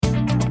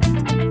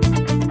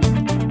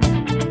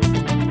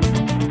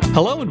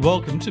Hello and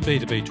welcome to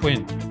B2B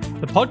Twin,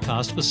 the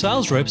podcast for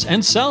sales reps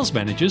and sales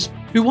managers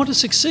who want to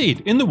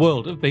succeed in the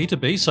world of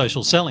B2B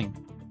social selling.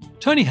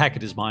 Tony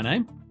Hackett is my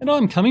name, and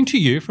I'm coming to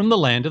you from the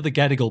land of the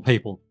Gadigal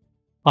people.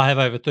 I have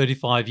over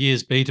 35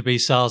 years B2B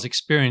sales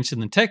experience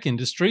in the tech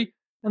industry,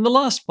 and the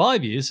last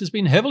 5 years has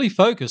been heavily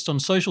focused on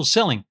social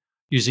selling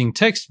using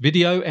text,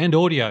 video, and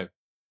audio.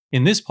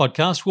 In this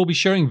podcast, we'll be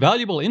sharing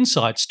valuable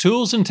insights,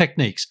 tools, and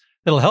techniques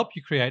that'll help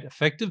you create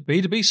effective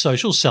B2B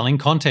social selling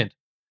content.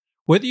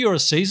 Whether you're a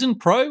seasoned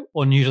pro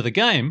or new to the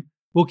game,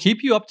 we'll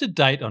keep you up to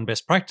date on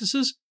best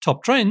practices,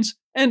 top trends,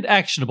 and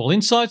actionable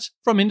insights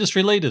from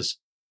industry leaders.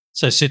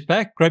 So sit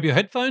back, grab your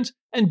headphones,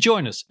 and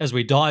join us as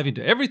we dive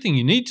into everything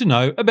you need to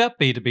know about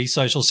B2B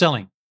social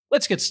selling.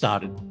 Let's get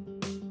started.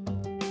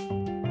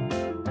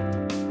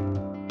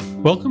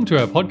 Welcome to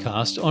our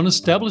podcast on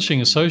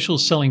establishing a social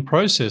selling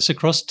process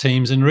across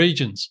teams and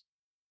regions.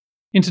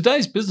 In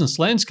today's business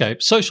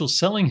landscape, social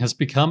selling has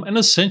become an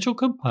essential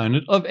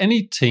component of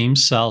any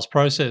team's sales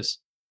process.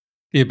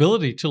 The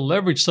ability to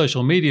leverage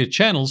social media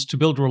channels to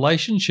build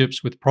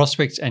relationships with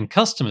prospects and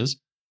customers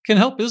can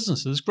help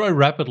businesses grow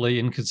rapidly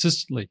and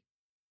consistently.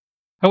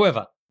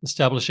 However,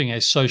 establishing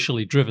a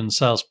socially driven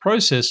sales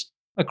process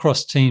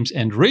across teams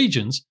and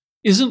regions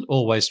isn't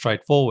always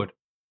straightforward.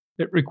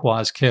 It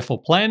requires careful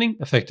planning,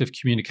 effective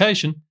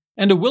communication,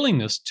 and a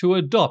willingness to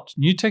adopt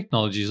new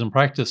technologies and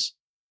practice.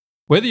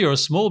 Whether you're a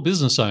small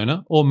business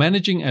owner or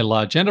managing a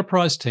large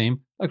enterprise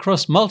team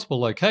across multiple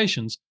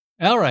locations,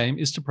 our aim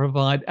is to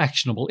provide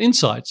actionable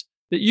insights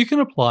that you can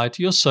apply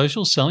to your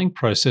social selling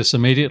process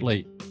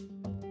immediately.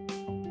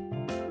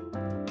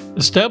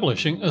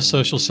 Establishing a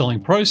social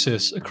selling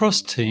process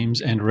across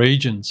teams and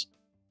regions.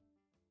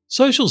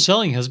 Social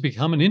selling has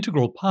become an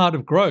integral part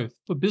of growth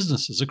for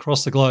businesses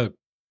across the globe.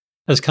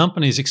 As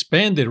companies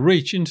expand their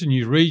reach into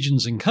new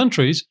regions and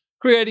countries,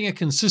 creating a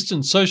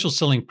consistent social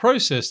selling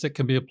process that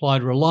can be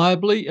applied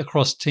reliably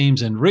across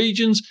teams and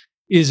regions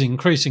is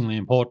increasingly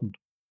important.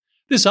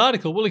 This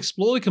article will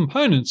explore the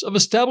components of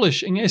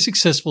establishing a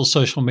successful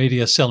social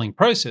media selling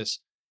process,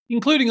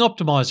 including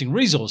optimizing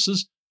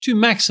resources to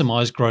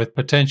maximize growth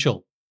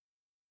potential.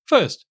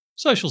 First,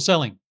 social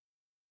selling.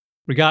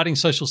 Regarding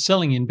social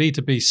selling in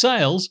B2B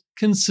sales,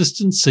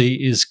 consistency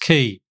is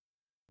key.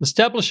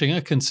 Establishing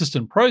a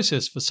consistent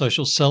process for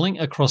social selling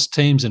across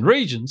teams and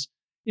regions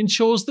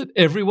ensures that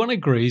everyone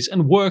agrees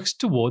and works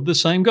toward the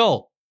same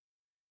goal.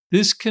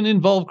 This can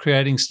involve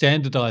creating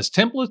standardized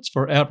templates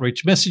for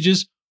outreach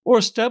messages or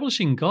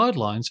establishing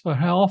guidelines for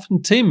how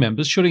often team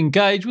members should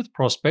engage with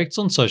prospects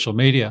on social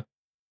media.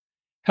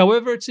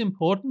 However, it's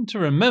important to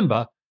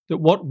remember that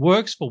what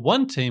works for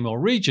one team or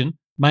region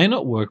may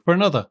not work for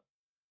another.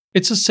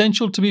 It's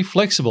essential to be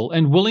flexible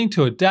and willing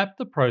to adapt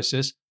the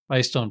process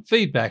based on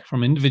feedback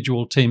from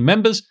individual team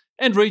members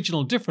and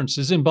regional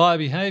differences in buyer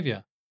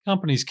behavior.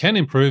 Companies can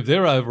improve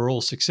their overall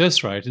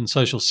success rate in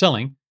social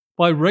selling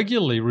by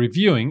regularly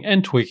reviewing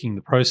and tweaking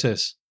the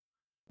process.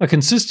 A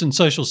consistent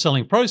social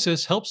selling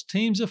process helps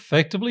teams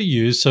effectively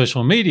use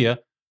social media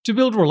to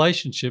build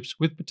relationships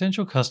with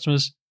potential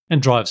customers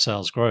and drive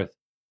sales growth.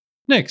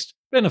 Next,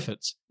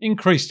 benefits.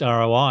 Increased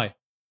ROI.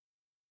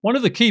 One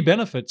of the key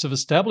benefits of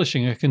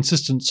establishing a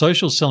consistent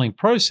social selling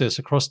process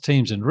across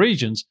teams and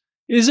regions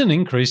is an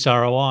increased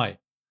ROI.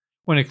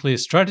 When a clear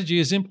strategy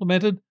is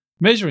implemented,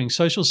 measuring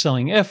social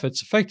selling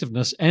efforts'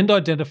 effectiveness and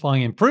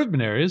identifying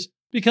improvement areas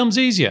becomes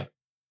easier.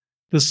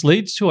 This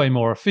leads to a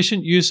more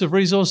efficient use of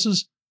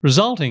resources,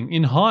 resulting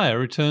in higher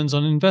returns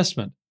on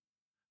investment.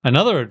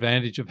 Another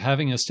advantage of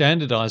having a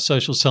standardized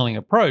social selling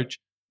approach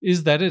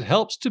is that it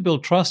helps to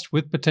build trust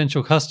with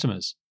potential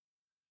customers.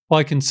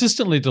 By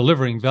consistently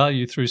delivering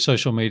value through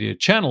social media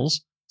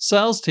channels,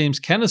 sales teams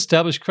can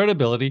establish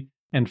credibility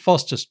and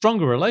foster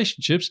stronger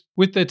relationships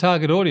with their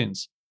target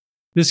audience.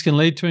 This can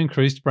lead to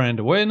increased brand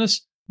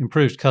awareness,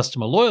 improved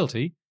customer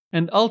loyalty,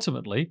 and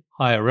ultimately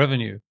higher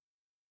revenue.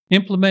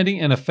 Implementing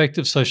an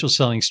effective social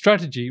selling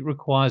strategy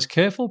requires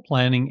careful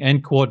planning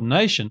and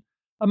coordination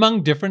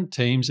among different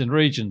teams and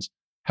regions.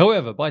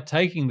 However, by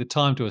taking the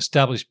time to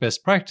establish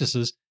best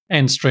practices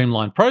and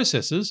streamline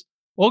processes,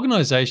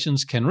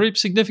 organizations can reap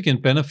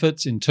significant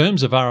benefits in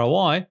terms of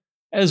ROI,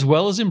 as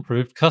well as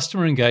improved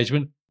customer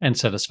engagement and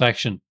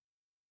satisfaction.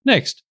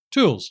 Next,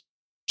 tools.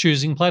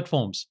 Choosing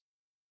platforms.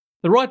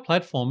 The right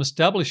platform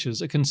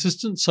establishes a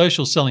consistent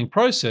social selling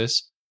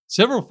process.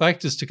 Several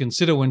factors to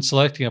consider when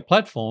selecting a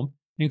platform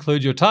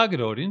include your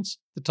target audience,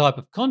 the type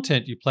of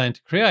content you plan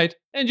to create,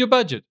 and your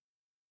budget.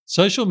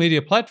 Social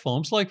media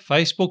platforms like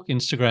Facebook,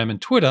 Instagram,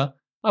 and Twitter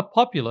are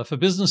popular for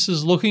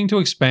businesses looking to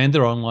expand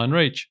their online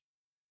reach.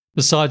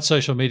 Besides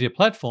social media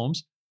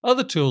platforms,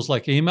 other tools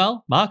like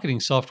email, marketing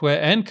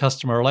software, and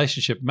customer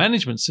relationship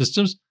management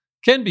systems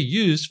can be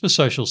used for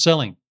social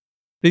selling.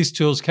 These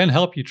tools can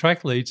help you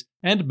track leads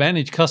and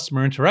manage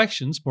customer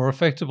interactions more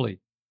effectively.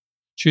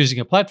 Choosing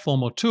a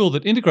platform or tool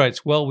that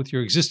integrates well with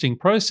your existing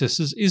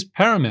processes is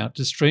paramount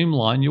to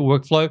streamline your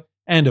workflow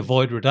and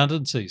avoid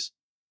redundancies.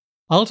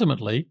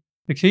 Ultimately,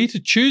 the key to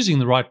choosing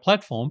the right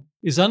platform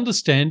is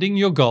understanding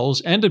your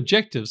goals and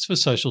objectives for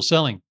social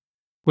selling.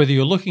 Whether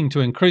you're looking to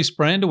increase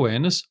brand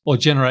awareness or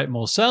generate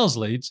more sales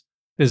leads,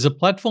 there's a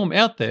platform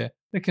out there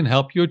that can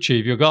help you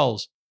achieve your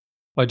goals.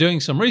 By doing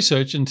some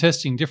research and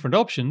testing different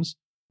options,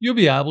 you'll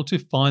be able to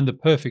find the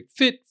perfect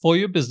fit for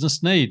your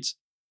business needs.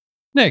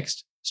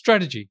 Next,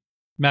 strategy,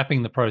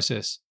 mapping the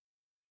process.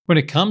 When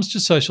it comes to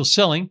social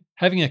selling,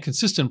 having a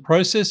consistent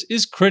process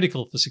is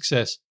critical for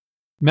success.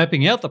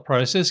 Mapping out the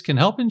process can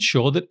help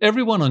ensure that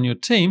everyone on your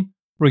team,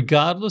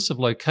 regardless of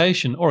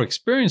location or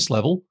experience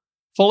level,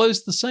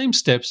 follows the same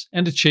steps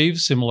and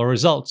achieves similar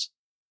results.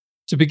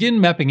 To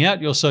begin mapping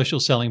out your social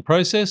selling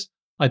process,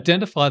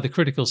 identify the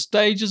critical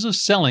stages of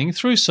selling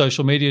through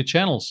social media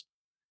channels.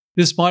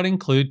 This might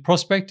include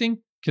prospecting,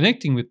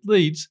 connecting with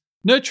leads,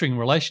 nurturing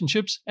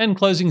relationships, and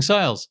closing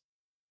sales.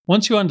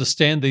 Once you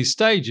understand these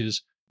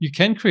stages, you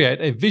can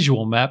create a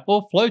visual map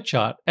or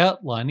flowchart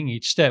outlining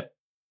each step.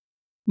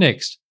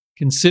 Next,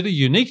 consider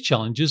unique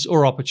challenges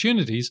or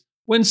opportunities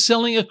when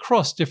selling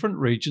across different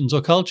regions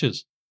or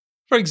cultures.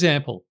 For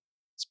example,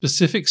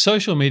 specific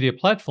social media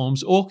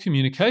platforms or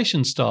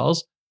communication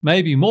styles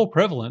may be more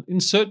prevalent in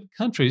certain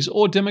countries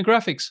or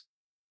demographics.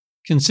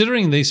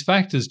 Considering these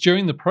factors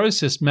during the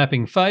process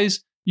mapping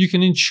phase, you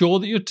can ensure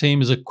that your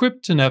team is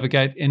equipped to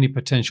navigate any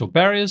potential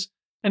barriers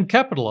and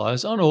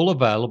capitalize on all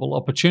available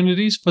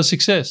opportunities for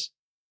success.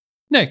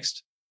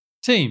 Next,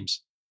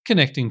 teams,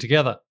 connecting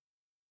together.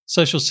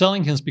 Social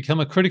selling has become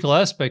a critical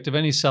aspect of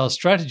any sales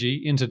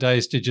strategy in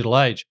today's digital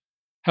age.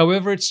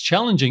 However, it's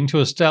challenging to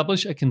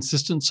establish a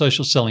consistent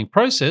social selling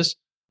process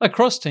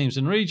across teams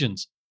and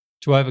regions.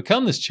 To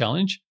overcome this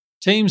challenge,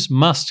 teams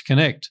must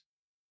connect.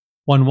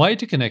 One way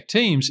to connect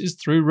teams is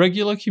through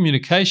regular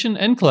communication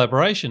and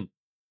collaboration.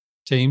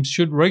 Teams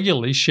should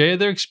regularly share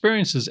their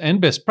experiences and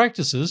best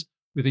practices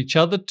with each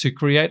other to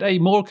create a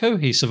more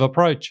cohesive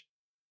approach.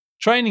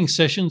 Training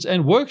sessions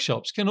and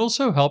workshops can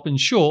also help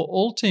ensure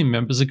all team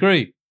members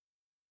agree.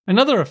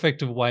 Another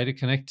effective way to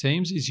connect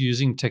teams is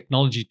using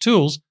technology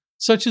tools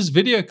such as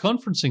video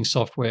conferencing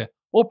software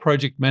or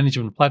project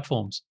management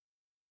platforms.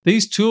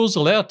 These tools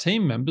allow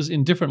team members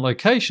in different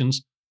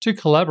locations to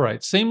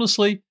collaborate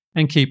seamlessly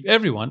and keep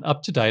everyone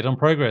up to date on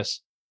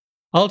progress.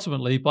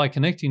 Ultimately, by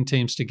connecting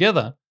teams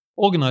together,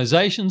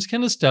 organizations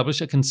can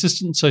establish a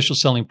consistent social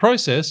selling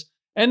process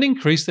and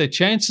increase their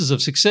chances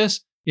of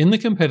success in the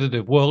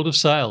competitive world of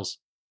sales.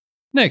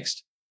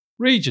 Next,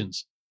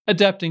 regions,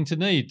 adapting to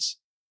needs.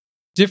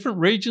 Different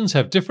regions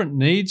have different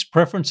needs,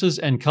 preferences,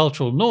 and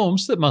cultural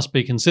norms that must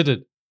be considered.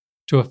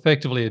 To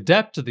effectively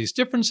adapt to these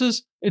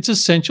differences, it's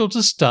essential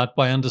to start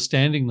by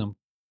understanding them.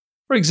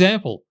 For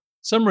example,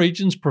 some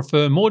regions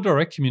prefer more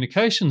direct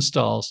communication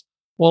styles,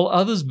 while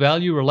others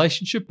value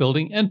relationship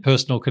building and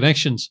personal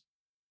connections.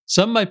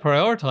 Some may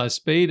prioritize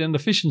speed and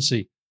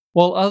efficiency,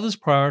 while others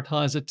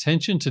prioritize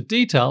attention to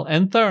detail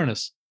and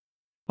thoroughness.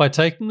 By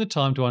taking the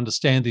time to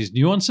understand these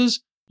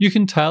nuances, you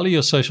can tailor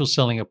your social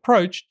selling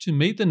approach to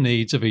meet the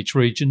needs of each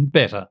region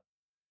better.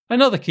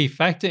 Another key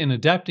factor in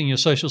adapting your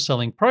social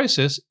selling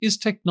process is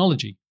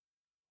technology.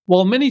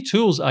 While many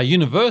tools are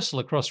universal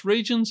across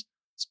regions,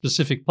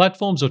 specific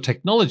platforms or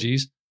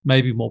technologies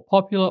may be more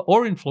popular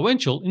or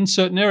influential in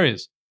certain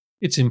areas.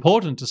 It's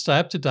important to stay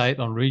up to date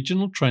on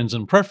regional trends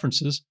and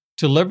preferences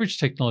to leverage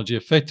technology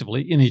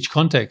effectively in each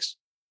context.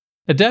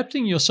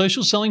 Adapting your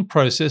social selling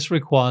process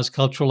requires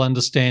cultural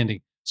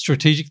understanding,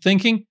 strategic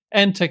thinking,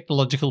 and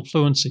technological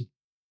fluency.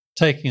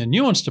 Taking a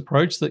nuanced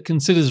approach that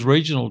considers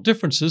regional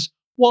differences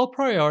while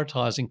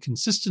prioritizing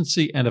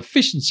consistency and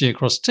efficiency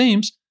across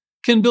teams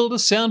can build a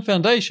sound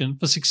foundation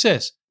for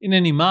success in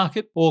any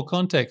market or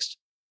context.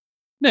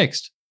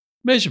 Next,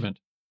 measurement.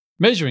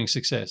 Measuring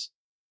success.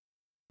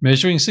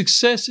 Measuring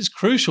success is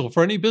crucial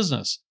for any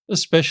business,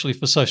 especially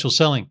for social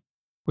selling.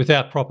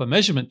 Without proper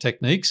measurement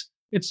techniques,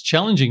 it's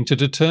challenging to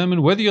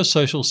determine whether your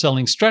social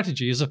selling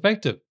strategy is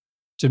effective.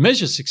 To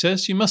measure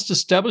success, you must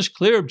establish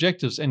clear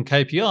objectives and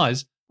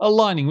KPIs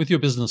aligning with your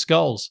business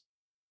goals.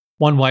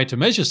 One way to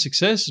measure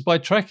success is by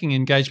tracking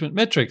engagement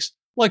metrics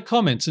like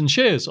comments and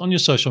shares on your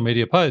social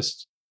media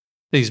posts.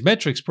 These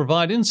metrics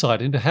provide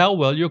insight into how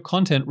well your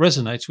content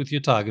resonates with your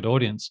target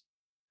audience.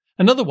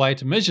 Another way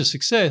to measure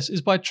success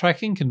is by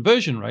tracking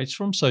conversion rates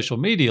from social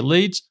media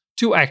leads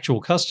to actual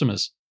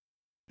customers.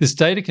 This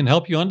data can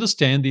help you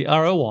understand the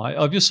ROI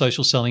of your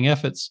social selling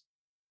efforts.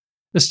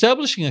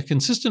 Establishing a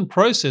consistent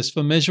process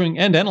for measuring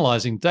and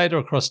analyzing data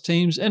across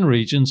teams and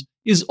regions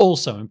is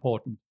also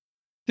important.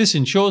 This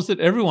ensures that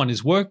everyone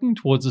is working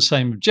towards the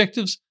same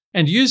objectives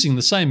and using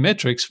the same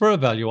metrics for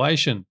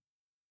evaluation.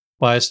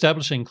 By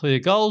establishing clear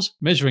goals,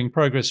 measuring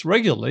progress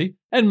regularly,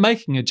 and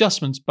making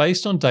adjustments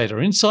based on data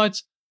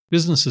insights,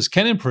 businesses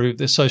can improve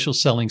their social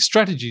selling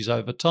strategies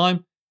over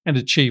time and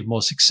achieve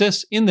more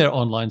success in their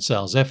online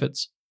sales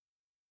efforts.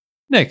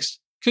 Next,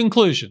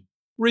 conclusion.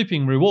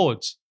 Reaping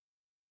rewards.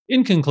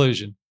 In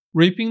conclusion,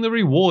 reaping the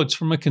rewards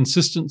from a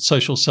consistent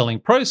social selling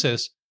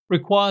process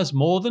requires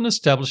more than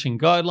establishing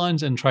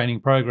guidelines and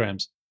training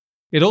programs.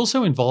 It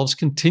also involves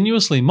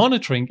continuously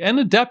monitoring and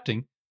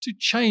adapting to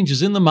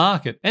changes in the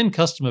market and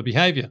customer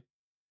behavior.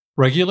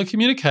 Regular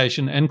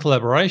communication and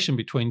collaboration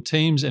between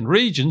teams and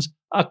regions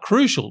are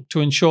crucial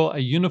to ensure a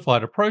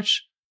unified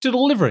approach to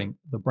delivering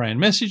the brand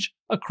message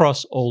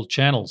across all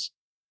channels.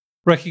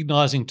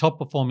 Recognizing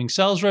top-performing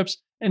sales reps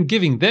and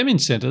giving them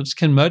incentives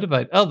can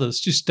motivate others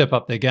to step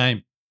up their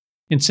game.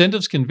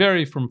 Incentives can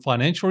vary from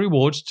financial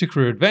rewards to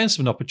career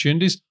advancement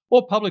opportunities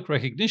or public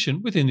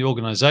recognition within the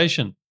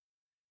organization.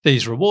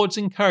 These rewards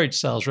encourage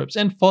sales reps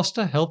and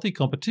foster healthy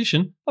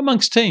competition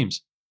amongst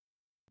teams.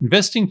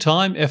 Investing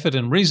time, effort,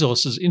 and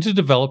resources into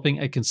developing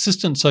a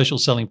consistent social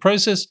selling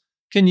process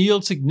can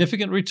yield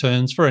significant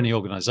returns for any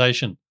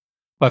organization.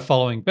 By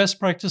following best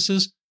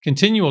practices,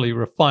 continually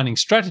refining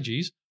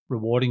strategies,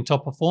 rewarding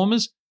top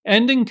performers,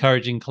 and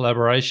encouraging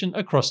collaboration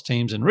across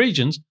teams and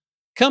regions,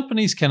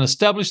 companies can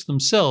establish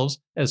themselves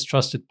as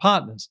trusted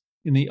partners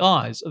in the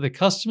eyes of their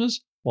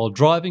customers while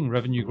driving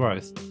revenue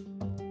growth.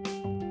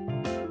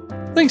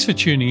 Thanks for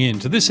tuning in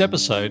to this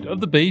episode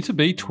of the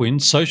B2B Twin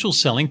Social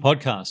Selling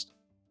Podcast.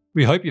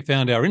 We hope you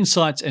found our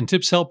insights and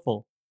tips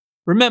helpful.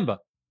 Remember,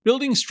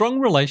 building strong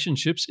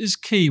relationships is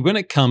key when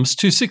it comes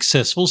to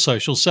successful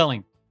social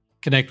selling.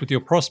 Connect with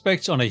your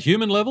prospects on a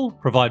human level,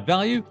 provide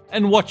value,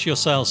 and watch your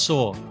sales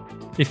soar.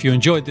 If you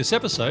enjoyed this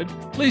episode,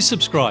 please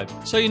subscribe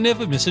so you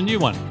never miss a new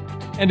one.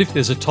 And if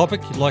there's a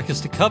topic you'd like us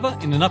to cover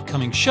in an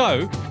upcoming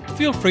show,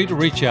 feel free to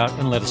reach out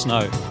and let us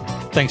know.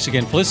 Thanks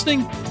again for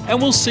listening,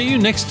 and we'll see you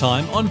next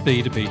time on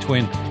B2B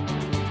Twin.